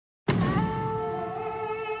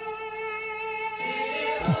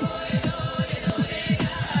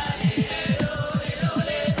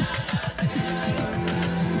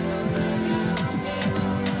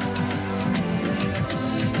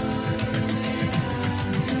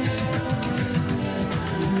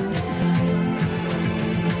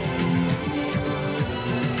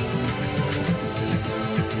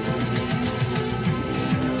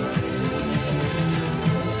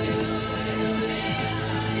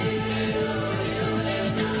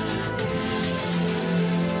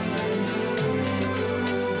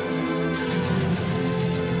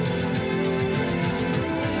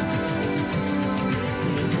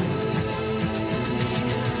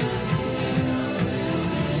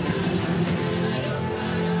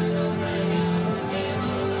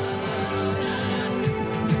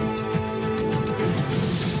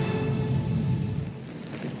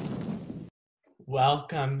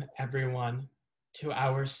Welcome, everyone, to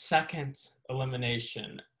our second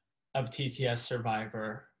elimination of TTS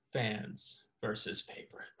Survivor Fans versus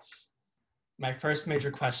Favorites. My first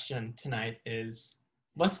major question tonight is,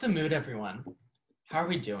 what's the mood, everyone? How are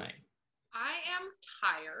we doing? I am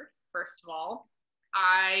tired, first of all.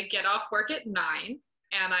 I get off work at 9,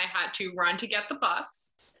 and I had to run to get the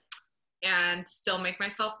bus and still make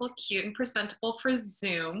myself look cute and presentable for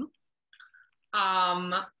Zoom.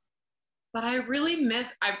 But I really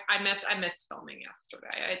missed filming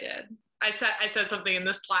yesterday. I did. I said something in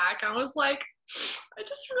the Slack. I was like, I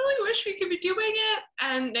just really wish we could be doing it.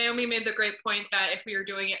 And Naomi made the great point that if we were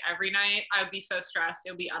doing it every night, I would be so stressed.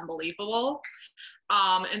 It would be unbelievable.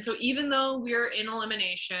 And so even though we're in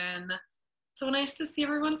elimination, it's so nice to see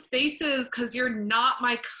everyone's faces because you're not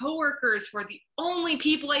my coworkers. We're the only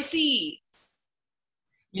people I see.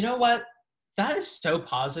 You know what? That is so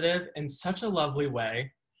positive in such a lovely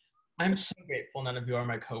way. I'm so grateful none of you are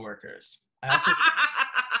my coworkers.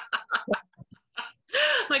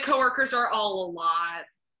 My coworkers are all a lot.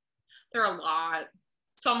 They're a lot.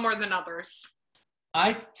 Some more than others.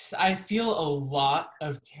 I feel a lot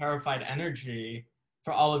of terrified energy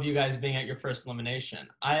for all of you guys being at your first elimination.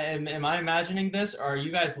 Am I imagining this, or are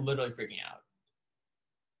you guys literally freaking out?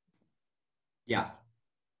 Yeah.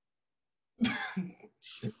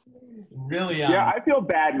 Really? Yeah, I feel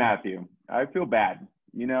bad, Matthew. I feel bad.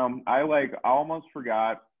 You know, I almost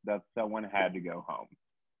forgot that someone had to go home.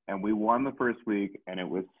 And we won the first week, and it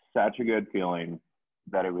was such a good feeling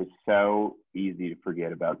that it was so easy to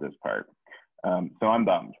forget about this part. So I'm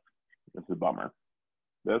bummed. This is a bummer.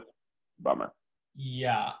 Bummer.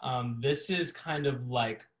 Yeah, this is kind of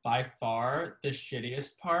like by far the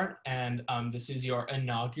shittiest part, and this is your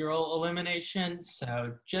inaugural elimination,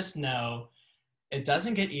 so just know it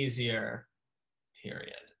doesn't get easier,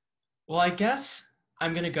 period. Well, I guess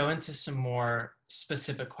I'm going to go into some more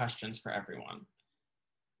specific questions for everyone.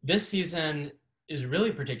 This season is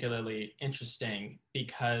really particularly interesting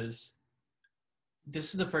because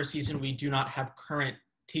this is the first season we do not have current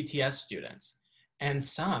TTS students, and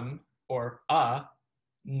some, or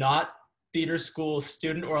not theater school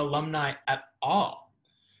student or alumni at all.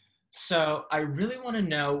 So I really want to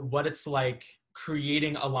know what it's like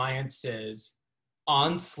creating alliances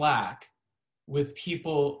on Slack with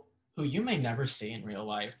people who you may never see in real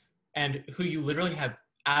life and who you literally have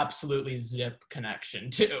absolutely zip connection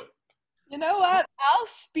to. You know what? I'll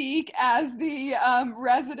speak as the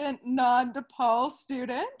resident non-DePaul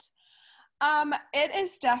student. It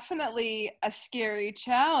is definitely a scary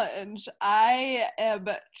challenge. I am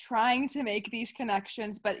trying to make these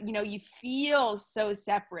connections, but you feel so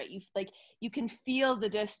separate. You can feel the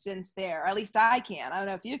distance there. At least I can. I don't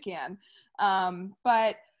know if you can.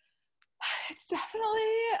 But it's definitely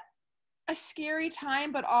a scary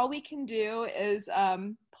time, but all we can do is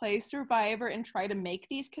play Survivor and try to make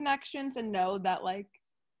these connections and know that,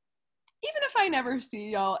 even if I never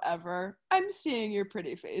see y'all ever, I'm seeing your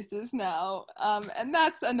pretty faces now, and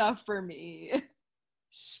that's enough for me.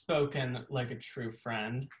 Spoken like a true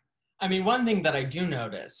friend. I mean, one thing that I do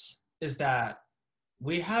notice is that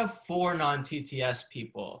we have 4 non-TTS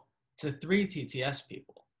people to 3 TTS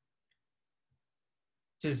people.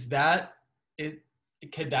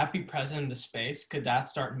 Could that be present in the space? Could that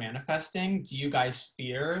start manifesting? Do you guys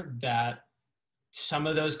fear that some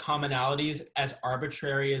of those commonalities, as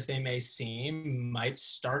arbitrary as they may seem, might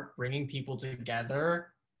start bringing people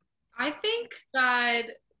together? I think that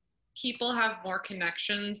people have more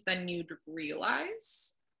connections than you'd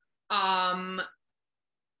realize.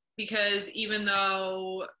 Because even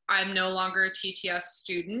though I'm no longer a TTS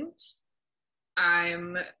student,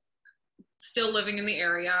 I'm still living in the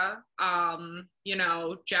area.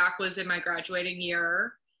 Jack was in my graduating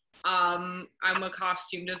year. I'm a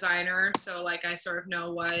costume designer, so I sort of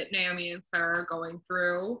know what Naomi and Clara are going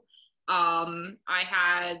through. I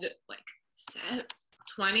had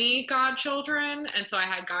 20 godchildren, and so I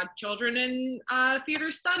had godchildren in theater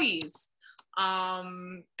studies.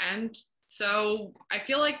 And so I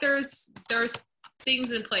feel like there's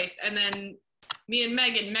things in place. And then me and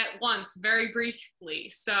Megan met once very briefly,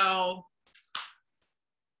 so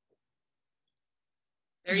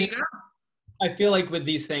there you go. I feel like with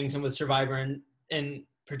these things and with Survivor in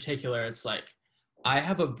particular, it's I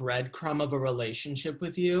have a breadcrumb of a relationship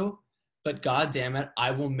with you, but God damn it,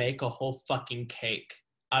 I will make a whole fucking cake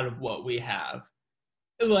out of what we have.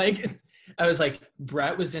 I was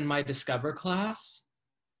Brett was in my Discover class.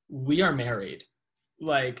 We are married.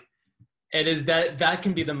 It is that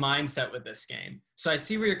can be the mindset with this game. So I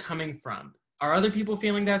see where you're coming from. Are other people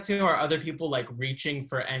feeling that too? Are other people reaching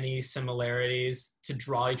for any similarities to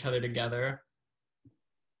draw each other together?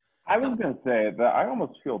 I was going to say that I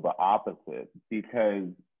almost feel the opposite because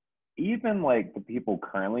even like the people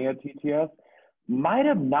currently at TTS might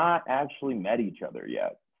have not actually met each other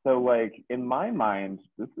yet. So like in my mind,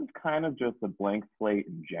 this is kind of just a blank slate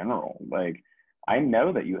in general. Like I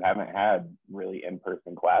know that you haven't had really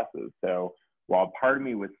in-person classes. So while part of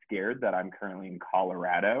me was scared that I'm currently in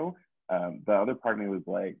Colorado, the other part of me was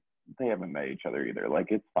like, they haven't met each other either. Like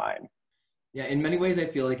it's fine. Yeah, in many ways, I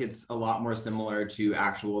feel like it's a lot more similar to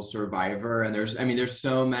actual Survivor. And there's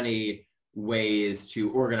so many ways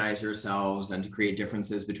to organize yourselves and to create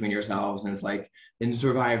differences between yourselves. And it's like in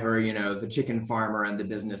Survivor, you know, the chicken farmer and the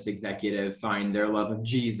business executive find their love of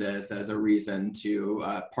Jesus as a reason to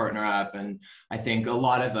partner up. And I think a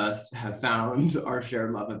lot of us have found our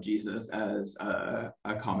shared love of Jesus as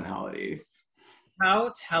a commonality.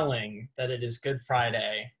 How telling that it is Good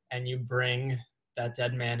Friday and you bring that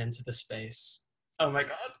dead man into the space. Oh my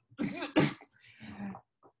God.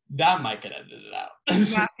 That might get edited out.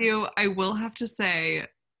 Matthew, I will have to say,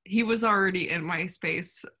 he was already in my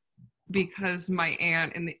space because my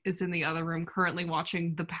aunt is in the other room currently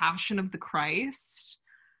watching The Passion of the Christ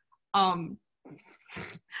to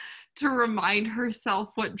remind herself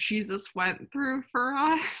what Jesus went through for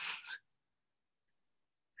us.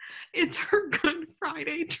 It's her Good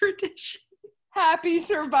Friday tradition. Happy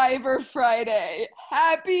Survivor Friday.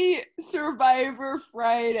 Happy Survivor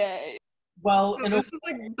Friday. Well, so this is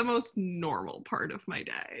like the most normal part of my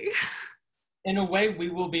day. In a way, we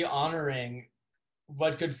will be honoring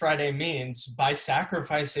what Good Friday means by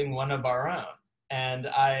sacrificing one of our own. And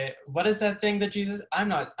what is that thing that Jesus, I'm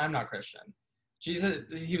not Christian. Jesus,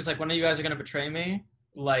 he was like, one of you guys are going to betray me?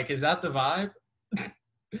 Like, is that the vibe?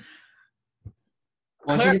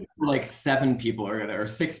 Well, I think it's like 6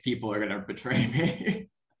 people are gonna betray me.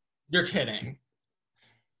 You're kidding.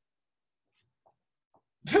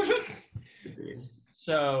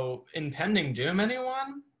 So, impending doom,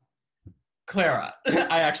 anyone? Clara,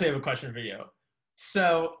 I actually have a question for you.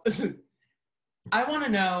 So, I want to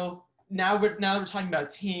know, now that we're talking about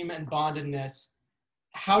team and bondedness,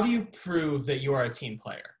 how do you prove that you are a team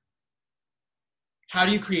player? How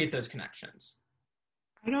do you create those connections?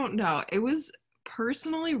 I don't know. It was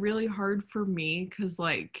personally really hard for me because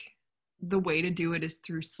like the way to do it is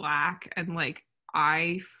through Slack, and like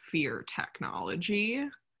I fear technology.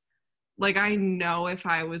 Like I know if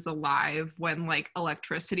I was alive when like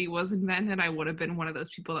electricity was invented, I would have been one of those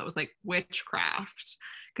people that was like witchcraft,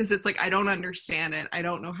 because it's like I don't understand it, I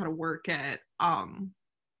don't know how to work it.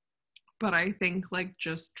 But I think like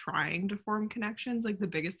just trying to form connections, like the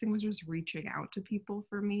biggest thing was just reaching out to people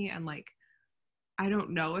for me, and like I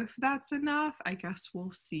don't know if that's enough. I guess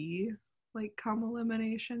we'll see like come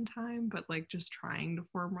elimination time, but like just trying to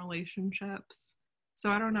form relationships.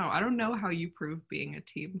 So I don't know how you prove being a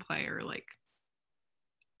team player, like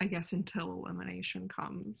I guess until elimination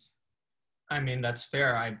comes. I mean, that's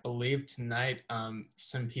fair. I believe tonight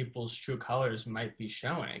some people's true colors might be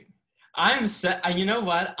showing. You know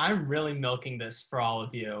what? I'm really milking this for all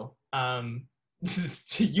of you.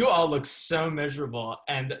 You all look so miserable,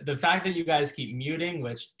 and the fact that you guys keep muting,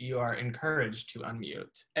 which you are encouraged to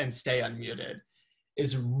unmute and stay unmuted,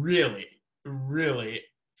 is really, really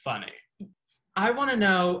funny. I want to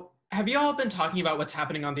know, have you all been talking about what's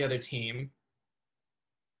happening on the other team?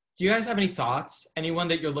 Do you guys have any thoughts? Anyone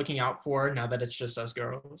that you're looking out for now that it's just us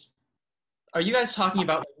girls? Are you guys talking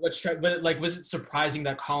about was it surprising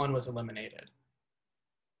that Colin was eliminated?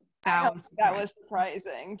 That was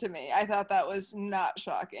surprising to me. I thought that was not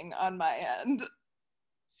shocking on my end.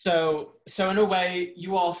 So in a way,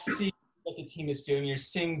 you all see what the team is doing. You're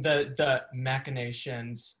seeing the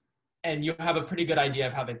machinations, and you have a pretty good idea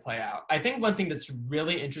of how they play out. I think one thing that's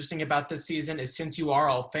really interesting about this season is, since you are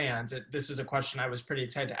all fans, this is a question I was pretty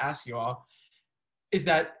excited to ask you all, is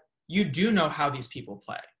that you do know how these people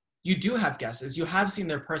play. You do have guesses. You have seen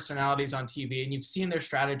their personalities on TV, and you've seen their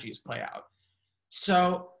strategies play out.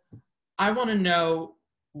 So I want to know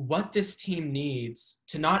what this team needs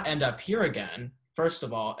to not end up here again, first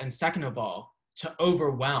of all, and second of all, to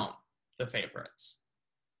overwhelm the favorites.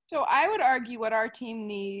 So I would argue what our team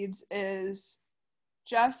needs is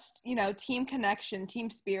just, team connection,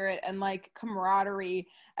 team spirit, and like camaraderie.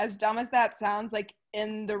 As dumb as that sounds, like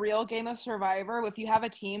in the real game of Survivor, if you have a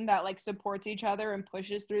team that like supports each other and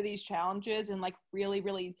pushes through these challenges and like really,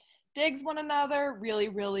 really digs one another, really,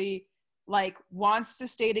 really like wants to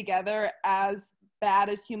stay together as bad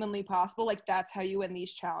as humanly possible, like that's how you win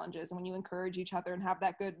these challenges. And when you encourage each other and have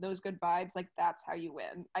those good vibes, like that's how you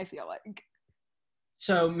win, I feel like.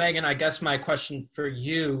 So Megan, I guess my question for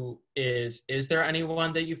you is there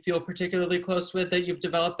anyone that you feel particularly close with that you've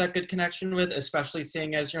developed that good connection with, especially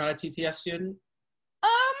seeing as you're not a TTS student?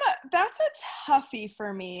 That's a toughie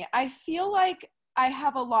for me. I feel like I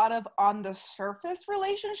have a lot of on the surface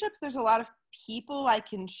relationships. There's a lot of people I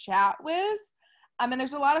can chat with. And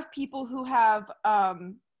there's a lot of people who have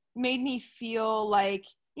made me feel like,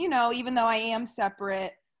 you know, even though I am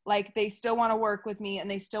separate, like they still want to work with me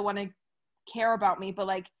and they still want to care about me. But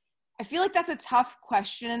like, I feel like that's a tough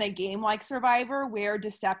question in a game like Survivor, where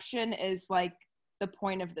deception is like the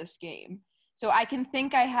point of this game. So I can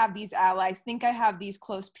think I have these allies, think I have these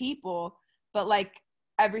close people, but like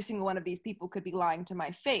every single one of these people could be lying to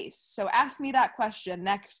my face. So ask me that question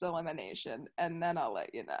next elimination, and then I'll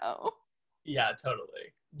let you know. Yeah,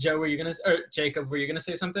 totally. Jacob, were you gonna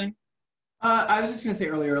say something? I was just gonna say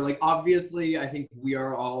earlier, like obviously, I think we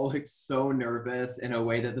are all like so nervous in a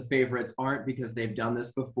way that the favorites aren't, because they've done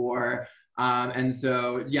this before. And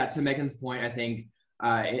so, yeah, to Megan's point, I think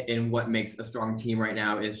in what makes a strong team right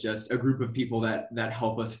now is just a group of people that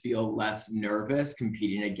help us feel less nervous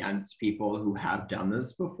competing against people who have done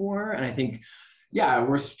this before. And I think, yeah,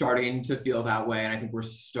 we're starting to feel that way, and I think we're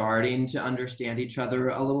starting to understand each other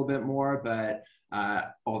a little bit more. But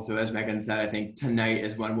also, as Megan said, I think tonight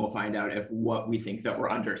is when we'll find out if what we think that we're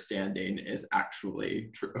understanding is actually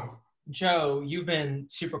true. Joe, you've been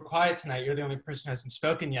super quiet tonight. You're the only person who hasn't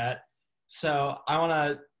spoken yet. So I want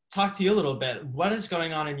to talk to you a little bit. What is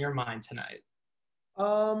going on in your mind tonight?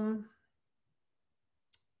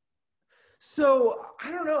 So I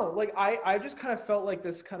don't know. Like I just kind of felt like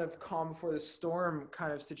this kind of calm before the storm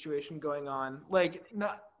kind of situation going on. Like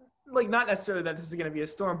not necessarily that this is going to be a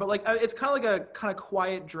storm, but like it's kind of like a kind of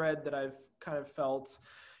quiet dread that I've kind of felt,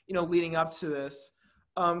 you know, leading up to this.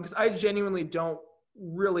 Because I genuinely don't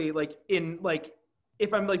really like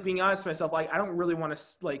if I'm like being honest with myself, like I don't really want to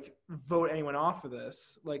like vote anyone off of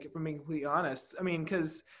this. Like if I'm being completely honest, I mean,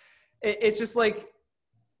 because it's just like,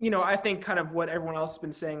 you know, I think kind of what everyone else has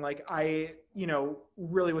been saying, like I, you know,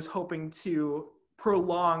 really was hoping to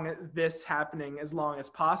prolong this happening as long as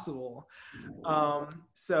possible.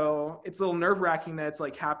 So it's a little nerve-wracking that it's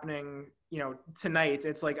like happening, you know, tonight.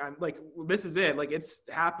 It's like, I'm like, this is it. Like it's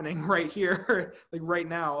happening right here, like right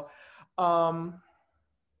now.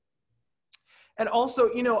 And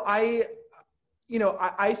also, you know, I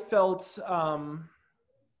felt,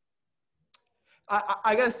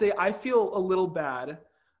 I gotta say, I feel a little bad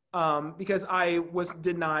because I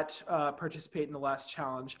did not participate in the last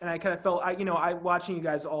challenge, and I kind of felt, watching you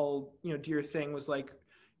guys all, you know, do your thing was like,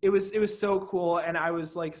 it was so cool, and I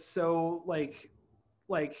was like so like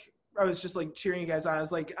I was just like cheering you guys on. I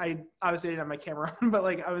was like, I obviously didn't have my camera on, but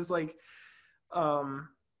like I was like,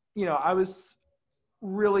 you know, I was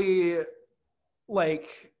really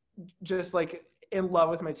like just like in love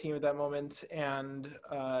with my team at that moment, and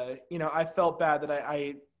you know, I felt bad that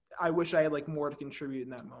I wish I had like more to contribute in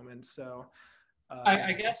that moment. So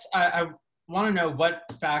I guess I want to know what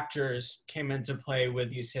factors came into play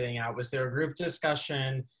with you sitting out. Was there a group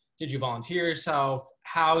discussion? Did you volunteer yourself?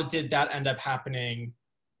 How did that end up happening?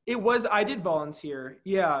 I did volunteer.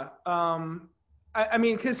 Yeah. I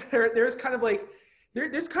mean, cause there's kind of like,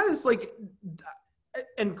 there's kind of this like,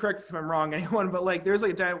 and correct if I'm wrong, anyone, but like, there's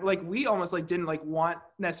like a time, like we almost like didn't like want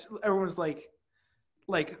everyone's like,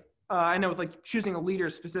 I know with like choosing a leader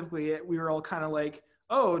specifically, we were all kind of like,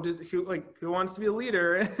 oh, who wants to be a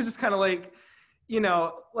leader? And it's just kind of like, you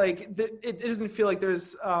know, like it doesn't feel like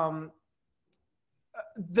there's,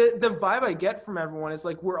 the vibe I get from everyone is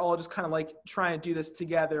like, we're all just kind of like trying to do this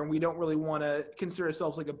together, and we don't really want to consider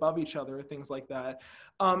ourselves like above each other or things like that.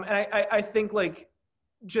 And I think like,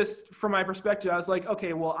 just from my perspective, I was like,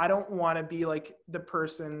 okay, well, I don't want to be like the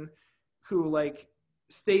person who like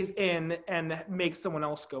stays in and makes someone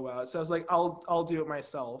else go out. So I was like, I'll do it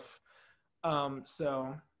myself.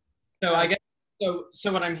 So I guess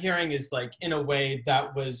so what I'm hearing is like, in a way,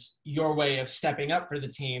 that was your way of stepping up for the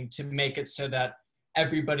team to make it so that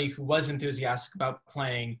everybody who was enthusiastic about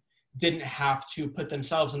playing didn't have to put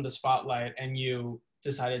themselves in the spotlight, and you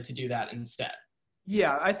decided to do that instead.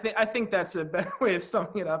 Yeah, I think that's a better way of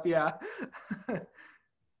summing it up. Yeah.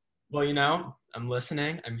 Well, you know, I'm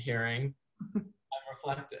listening, I'm hearing, I'm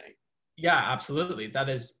reflecting. Yeah, absolutely. That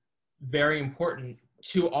is very important,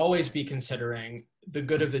 to always be considering the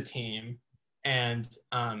good of the team and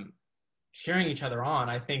cheering each other on.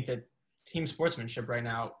 I think that team sportsmanship right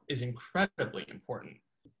now is incredibly important.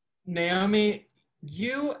 Naomi,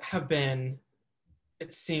 you have been,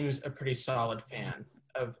 it seems, a pretty solid fan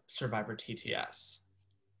of Survivor TTS.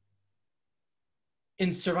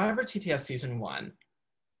 In Survivor TTS Season 1,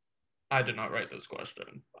 I did not write this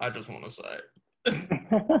question, I just want to say.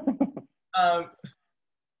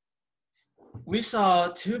 We saw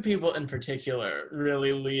two people in particular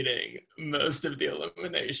really leading most of the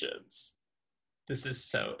eliminations. This is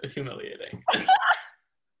so humiliating.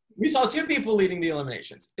 We saw 2 people leading the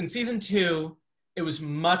eliminations. In season 2, it was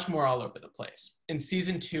much more all over the place. In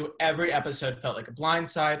season 2, every episode felt like a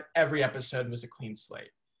blindside. Every episode was a clean slate.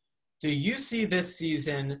 Do you see this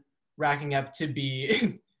season racking up to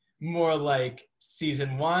be more like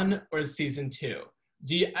season 1 or season 2?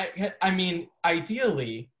 I mean,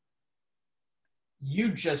 ideally, you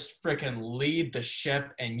just freaking lead the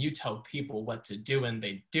ship and you tell people what to do and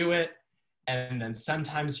they do it. And then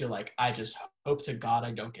sometimes you're like, I just hope to God I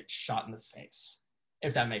don't get shot in the face.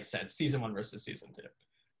 If that makes sense. Season 1 versus season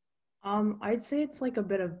 2. I'd say it's like a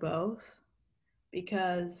bit of both,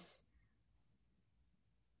 because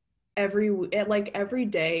every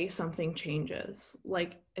day something changes.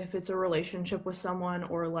 Like if it's a relationship with someone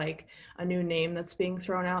or like a new name that's being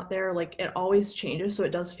thrown out there, like it always changes. So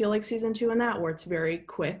it does feel like season 2 in that, where it's very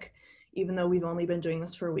quick. Even though we've only been doing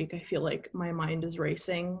this for a week, I feel like my mind is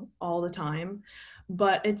racing all the time.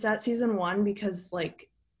 But it's at season 1 because like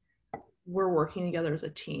we're working together as a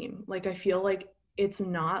team. Like I feel like it's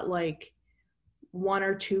not like 1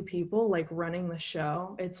 or 2 people like running the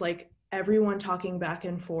show. It's like everyone talking back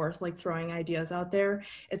and forth, like throwing ideas out there.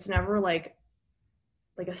 It's never like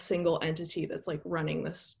a single entity that's like running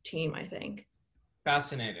this team, I think.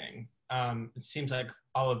 Fascinating. It seems like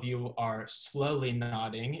all of you are slowly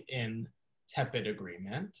nodding in tepid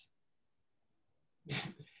agreement.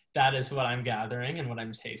 That is what I'm gathering and what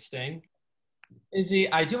I'm tasting.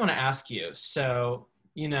 Izzy, I do want to ask you. So,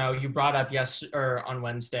 you know, you brought up on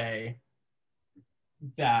Wednesday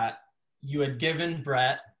that you had given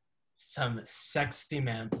Brett some sexy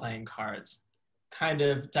man playing cards, kind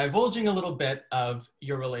of divulging a little bit of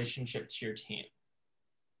your relationship to your team.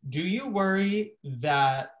 Do you worry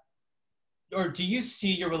that, or do you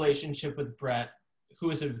see your relationship with Brett, who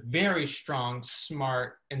is a very strong,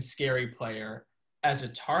 smart, and scary player, as a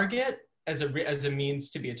target, as a means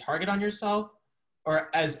to be a target on yourself,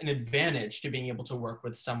 or as an advantage to being able to work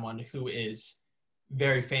with someone who is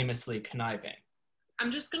very famously conniving?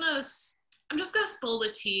 I'm just gonna spill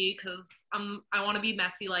the tea because I want to be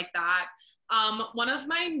messy like that. One of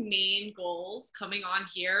my main goals coming on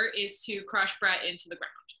here is to crush Brett into the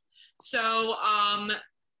ground. So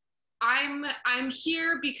I'm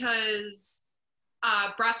here because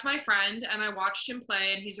Brett's my friend and I watched him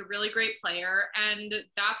play and he's a really great player, and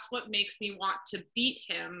that's what makes me want to beat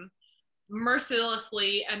him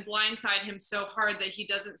mercilessly and blindside him so hard that he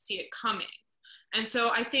doesn't see it coming. And so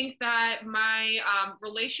I think that my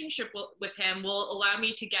relationship with him will allow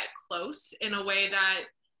me to get close in a way that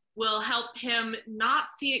will help him not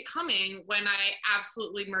see it coming when I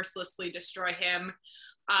absolutely mercilessly destroy him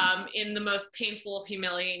in the most painful,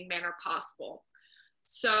 humiliating manner possible.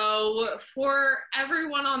 So for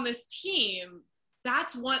everyone on this team,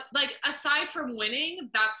 that's what, like, aside from winning,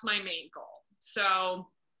 that's my main goal. So,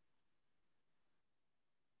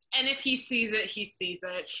 and if he sees it, he sees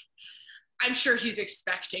it. I'm sure he's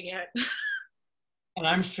expecting it. And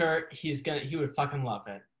I'm sure he would fucking love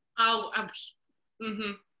it.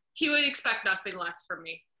 He would expect nothing less from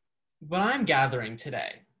me. What I'm gathering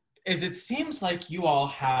today is it seems like you all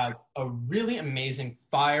have a really amazing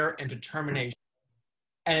fire and determination.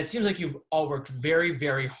 And it seems like you've all worked very,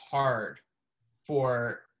 very hard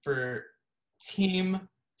for team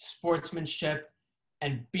sportsmanship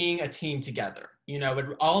and being a team together. You know, it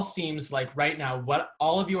all seems like right now what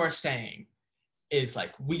all of you are saying is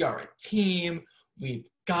like, we are a team, we've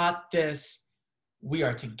got this, we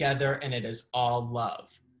are together, and it is all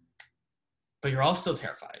love. But you're all still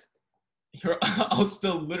terrified. You're all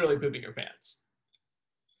still literally pooping your pants.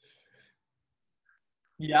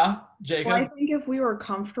 Yeah, Jacob? Well, I think if we were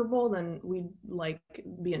comfortable, then we'd like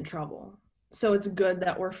be in trouble. So it's good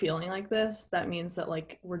that we're feeling like this. That means that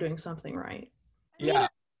like we're doing something right. Yeah.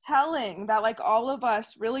 Telling that like all of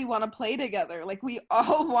us really want to play together. Like we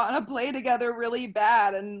all want to play together really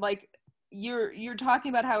bad, and like you're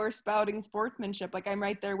talking about how we're spouting sportsmanship. Like I'm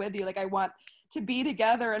right there with you. Like I want to be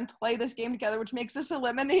together and play this game together, which makes this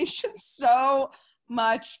elimination so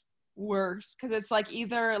much worse, because it's like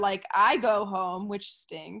either like I go home, which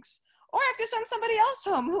stinks, or I have to send somebody else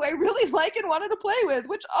home who I really like and wanted to play with,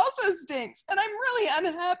 which also stinks, and I'm really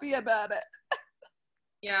unhappy about it.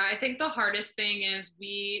 Yeah, I think the hardest thing is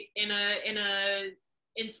we, in a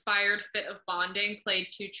inspired fit of bonding, played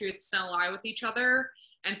 2 truths and a lie with each other.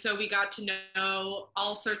 And so we got to know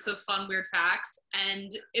all sorts of fun, weird facts.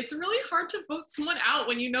 And it's really hard to vote someone out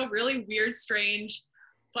when you know really weird, strange,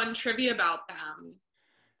 fun trivia about them.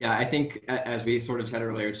 Yeah, I think, as we sort of said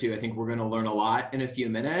earlier too, I think we're going to learn a lot in a few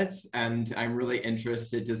minutes, and I'm really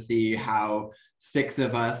interested to see how 6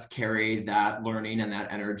 of us carry that learning and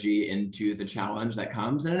that energy into the challenge that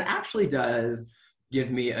comes. And it actually does give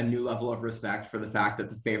me a new level of respect for the fact that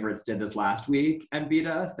the favorites did this last week and beat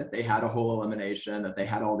us, that they had a whole elimination, that they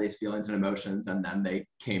had all these feelings and emotions, and then they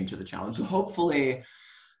came to the challenge. So hopefully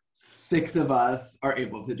 6 of us are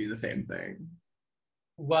able to do the same thing.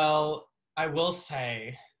 Well, I will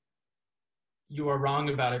say you are wrong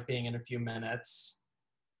about it being in a few minutes.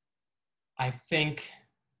 I think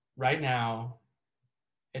right now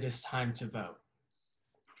it is time to vote.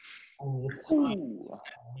 And this time,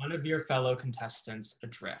 one of your fellow contestants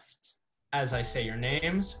adrift. As I say your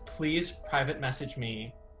names, please private message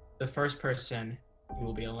me the first person you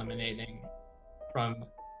will be eliminating from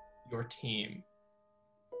your team.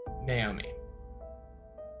 Naomi,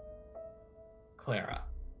 Clara,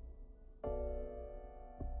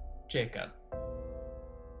 Jacob,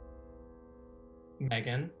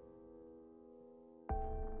 Megan,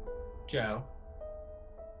 Joe,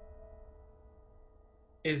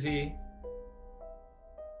 Izzy,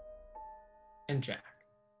 and Jack.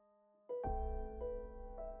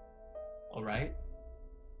 All right,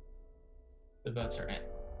 the votes are in.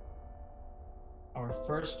 Our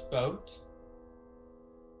first vote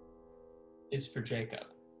is for Jacob.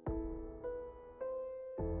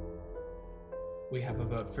 We have a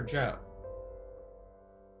vote for Joe.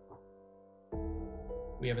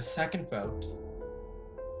 We have a second vote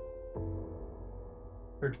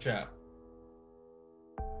for Joe.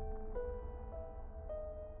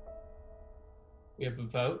 We have a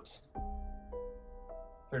vote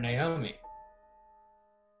for Naomi.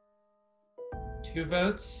 2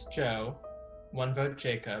 votes, Joe. 1 vote,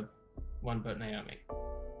 Jacob. 1 vote, Naomi.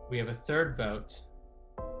 We have a third vote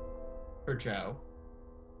for Joe.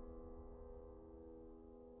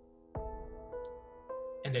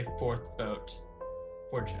 And a 4th vote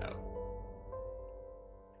for Joe.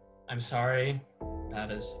 I'm sorry,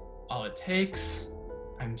 that is all it takes.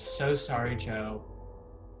 I'm so sorry, Joe.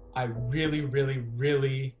 I really, really,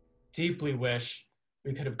 really deeply wish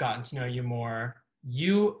we could have gotten to know you more.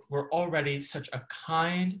 You were already such a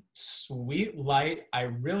kind, sweet light. I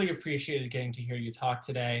really appreciated getting to hear you talk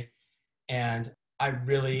today. And I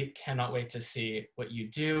really cannot wait to see what you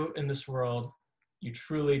do in this world. You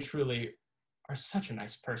truly, truly are such a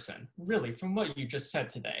nice person. Really, from what you just said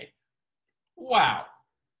today. Wow.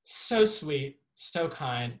 So sweet, so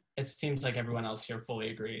kind. It seems like everyone else here fully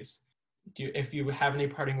agrees. If you have any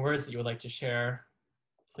parting words that you would like to share,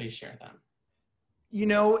 please share them. You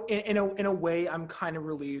know, in a way, I'm kind of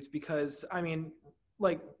relieved because, I mean,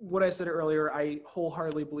 like what I said earlier, I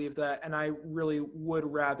wholeheartedly believe that, and I really would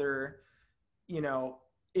rather, you know,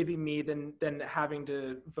 it be me than having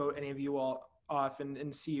to vote any of you all off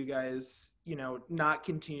and see you guys, you know, not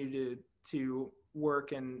continue to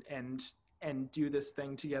work and do this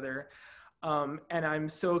thing together. And I'm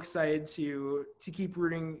so excited to keep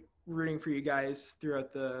rooting for you guys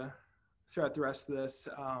throughout the rest of this.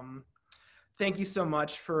 Thank you so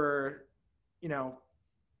much for, you know,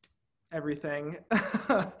 everything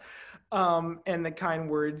and the kind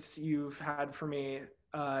words you've had for me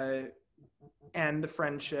and the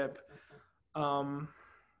friendship.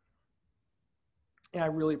 Yeah, I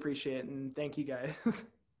really appreciate it, and thank you guys.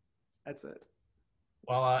 That's it.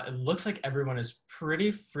 Well, it looks like everyone is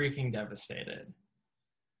pretty freaking devastated.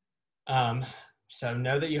 So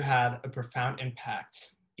know that you had a profound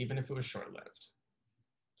impact, even if it was short-lived.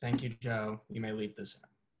 Thank you, Joe. You may leave this room.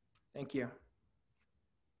 Thank you.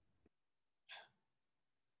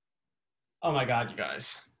 Oh my God, you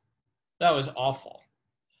guys. That was awful.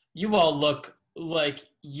 You all look like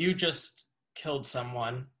you just killed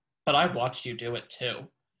someone, but I watched you do it too.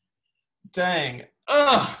 Dang.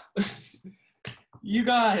 Ugh! You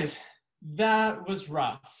guys, that was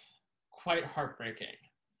rough. Quite heartbreaking.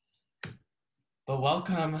 But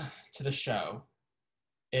welcome to the show.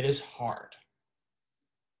 It is hard.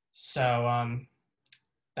 So,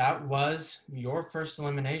 that was your first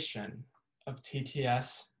elimination of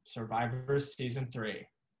TTS Survivors Season 3.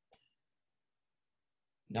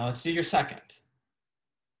 Now let's do your second.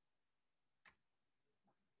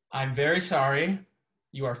 I'm very sorry.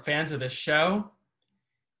 You are fans of this show.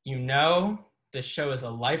 You know this show is a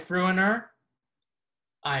life ruiner.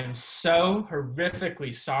 I'm so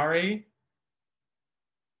horrifically sorry.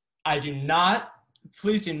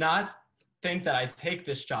 Please do not think that I take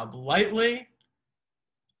this job lightly.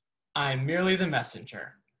 I'm merely the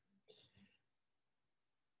messenger.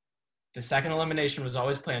 The second elimination was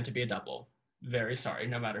always planned to be a double. Very sorry,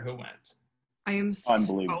 no matter who went. I am so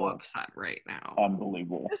upset right now.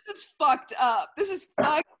 Unbelievable. This is fucked up. This is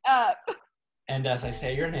fucked up. And as I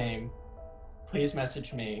say your name, please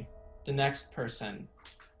message me the next person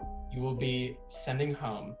you will be sending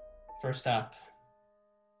home. First up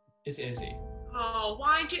is Izzy. Oh,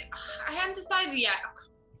 why'd you? I hadn't decided yet.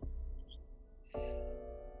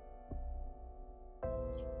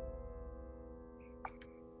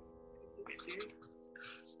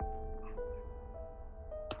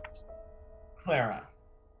 Clara.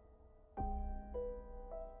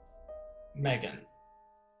 Megan.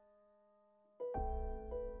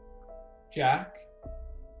 Jack.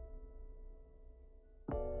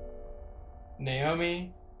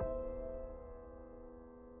 Naomi.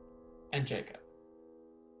 And Jacob.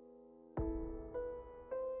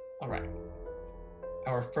 All right.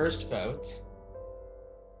 Our first vote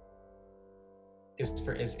is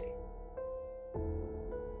for Izzy.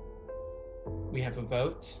 We have a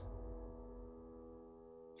vote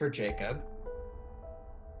for Jacob.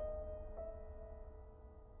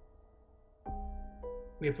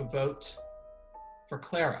 We have a vote for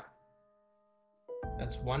Clara.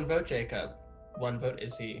 That's 1 vote Jacob, 1 vote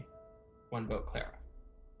Izzy, 1 vote Clara.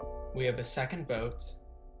 We have a second vote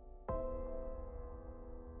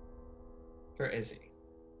for Izzy.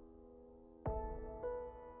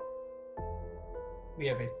 We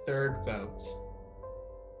have a third vote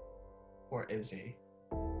for Izzy.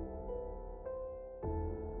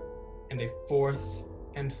 And a fourth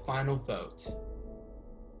and final vote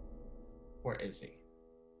for Izzy.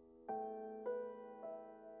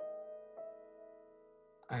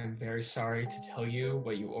 I am very sorry to tell you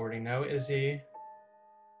what you already know, Izzy.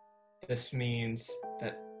 This means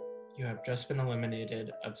that you have just been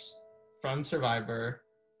eliminated from Survivor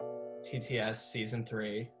TTS Season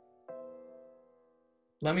 3.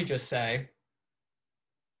 Let me just say,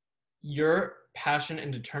 your passion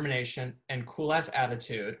and determination and cool-ass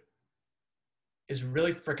attitude is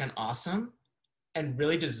really freaking awesome and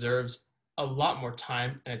really deserves a lot more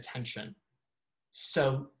time and attention.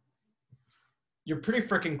 So you're pretty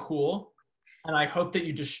freaking cool, and I hope that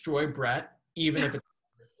you destroy Brett, even if it's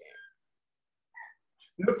this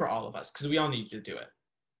game. Do it for all of us, because we all need you to do it.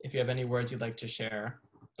 If you have any words you'd like to share,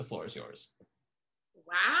 the floor is yours.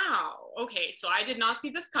 Wow. Okay, so I did not see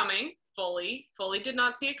this coming fully did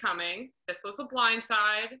not see it coming. This was a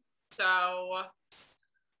blindside. So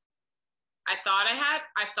I thought I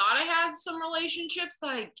had some relationships that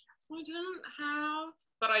I guess I didn't have,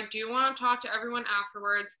 but I do want to talk to everyone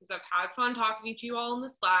afterwards because I've had fun talking to you all in the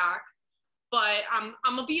Slack. But I'm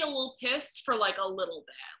gonna be a little pissed for like a little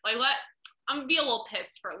bit. I'm gonna be a little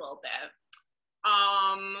pissed for a little bit.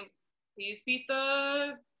 Please beat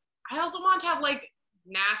the. I also want to have like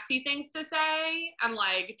nasty things to say and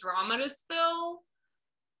like drama to spill,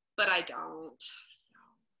 but I don't. So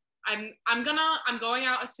I'm going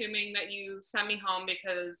out assuming that you send me home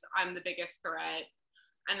because I'm the biggest threat,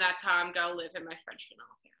 and that's how I'm gonna live in my French vanilla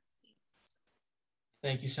fantasy. So.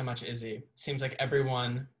 Thank you so much, Izzy. Seems like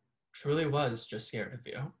everyone truly was just scared of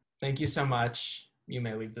you. Thank you so much. You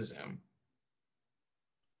may leave the Zoom.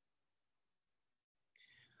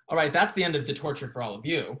 All right, that's the end of the torture for all of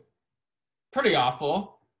you. Pretty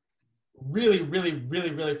awful. Really, really,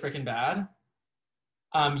 really, really freaking bad.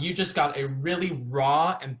 You just got a really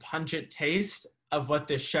raw and pungent taste of what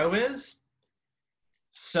this show is.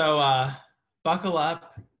 So buckle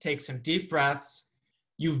up, take some deep breaths.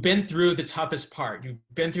 You've been through the toughest part. You've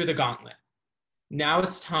been through the gauntlet. Now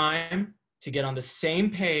it's time to get on the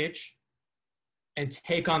same page and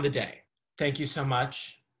take on the day. Thank you so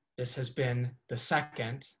much. This has been the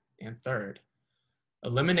second and third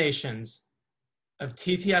eliminations of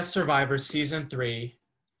TTS Survivor Season 3,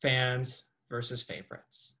 Fans versus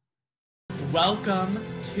Favorites. Welcome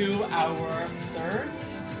to our third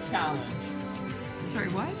challenge. Sorry,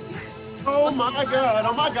 what? Oh my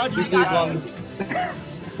god, you did one.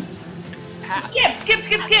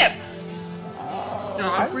 Skip! I'm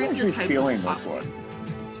actually feeling this one.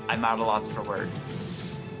 I'm at a loss for words.